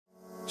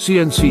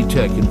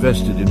CNCTech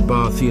invested in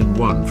Ba Thien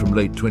One from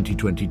late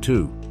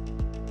 2022.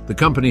 The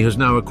company has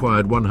now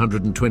acquired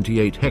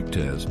 128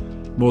 hectares,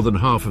 more than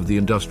half of the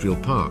industrial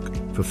park,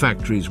 for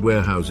factories,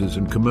 warehouses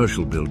and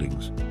commercial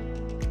buildings.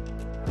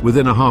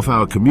 Within a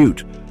half-hour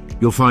commute,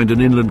 you'll find an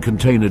inland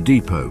container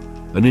depot,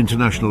 an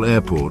international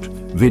airport,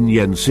 Vinh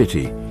Yen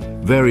City,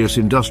 various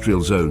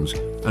industrial zones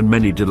and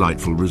many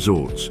delightful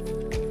resorts.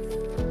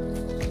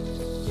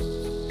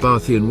 Ba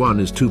Thien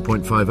One is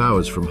 2.5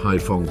 hours from Hai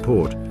Phong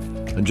port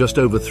and just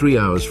over 3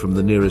 hours from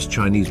the nearest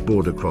Chinese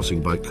border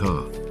crossing by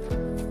car.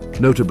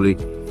 Notably,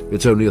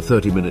 it's only a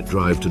 30-minute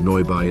drive to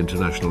Noi Bai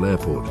International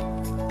Airport,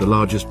 the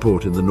largest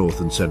port in the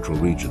north and central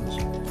regions.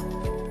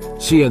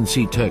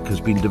 CNCTech has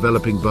been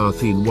developing Ba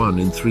Thien One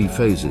in 3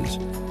 phases,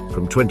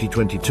 from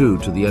 2022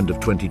 to the end of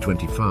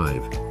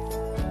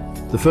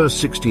 2025. The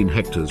first 16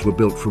 hectares were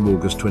built from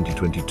August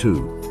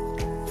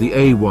 2022. The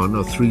A1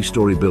 are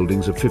 3-story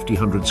buildings of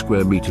 100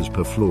 square meters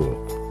per floor.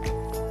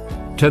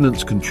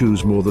 Tenants can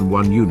choose more than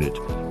one unit,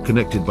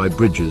 connected by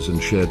bridges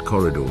and shared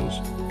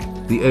corridors.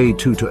 The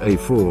A2 to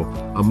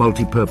A4 are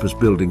multi-purpose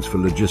buildings for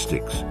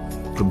logistics,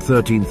 from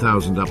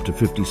 13,000 up to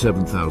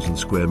 57,000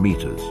 square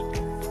meters.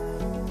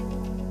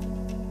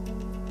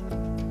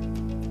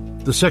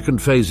 The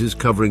second phase is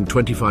covering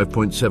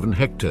 25.7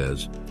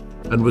 hectares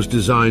and was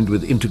designed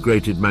with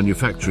integrated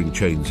manufacturing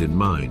chains in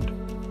mind.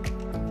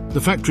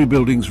 The factory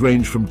buildings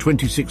range from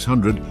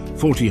 2,600,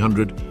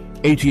 4,000,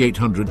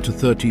 8,800 to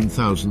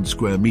 13,000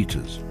 square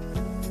meters.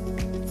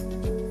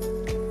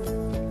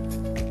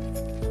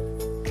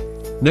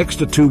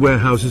 Next are 2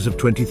 warehouses of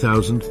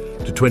 20,000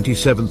 to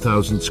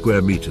 27,000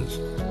 square meters.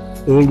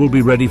 All will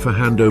be ready for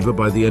handover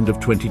by the end of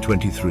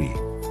 2023.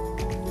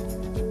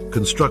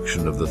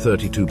 Construction of the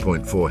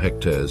 32.4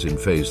 hectares in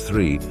Phase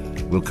 3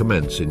 will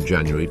commence in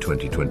January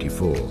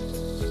 2024.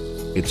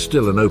 It's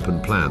still an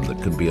open plan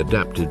that can be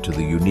adapted to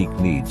the unique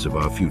needs of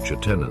our future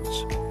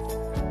tenants.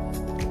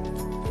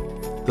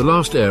 The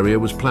last area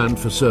was planned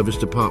for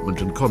serviced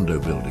apartment and condo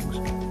buildings.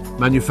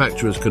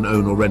 Manufacturers can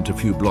own or rent a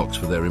few blocks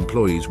for their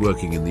employees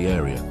working in the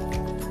area.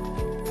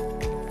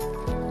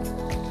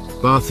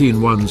 Ba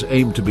Thien One's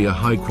aim to be a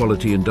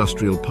high-quality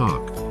industrial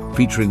park,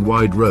 featuring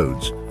wide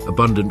roads,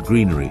 abundant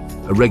greenery,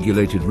 a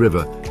regulated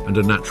river and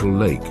a natural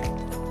lake.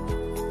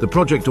 The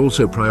project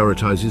also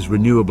prioritizes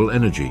renewable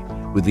energy,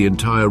 with the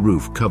entire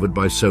roof covered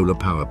by solar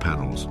power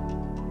panels.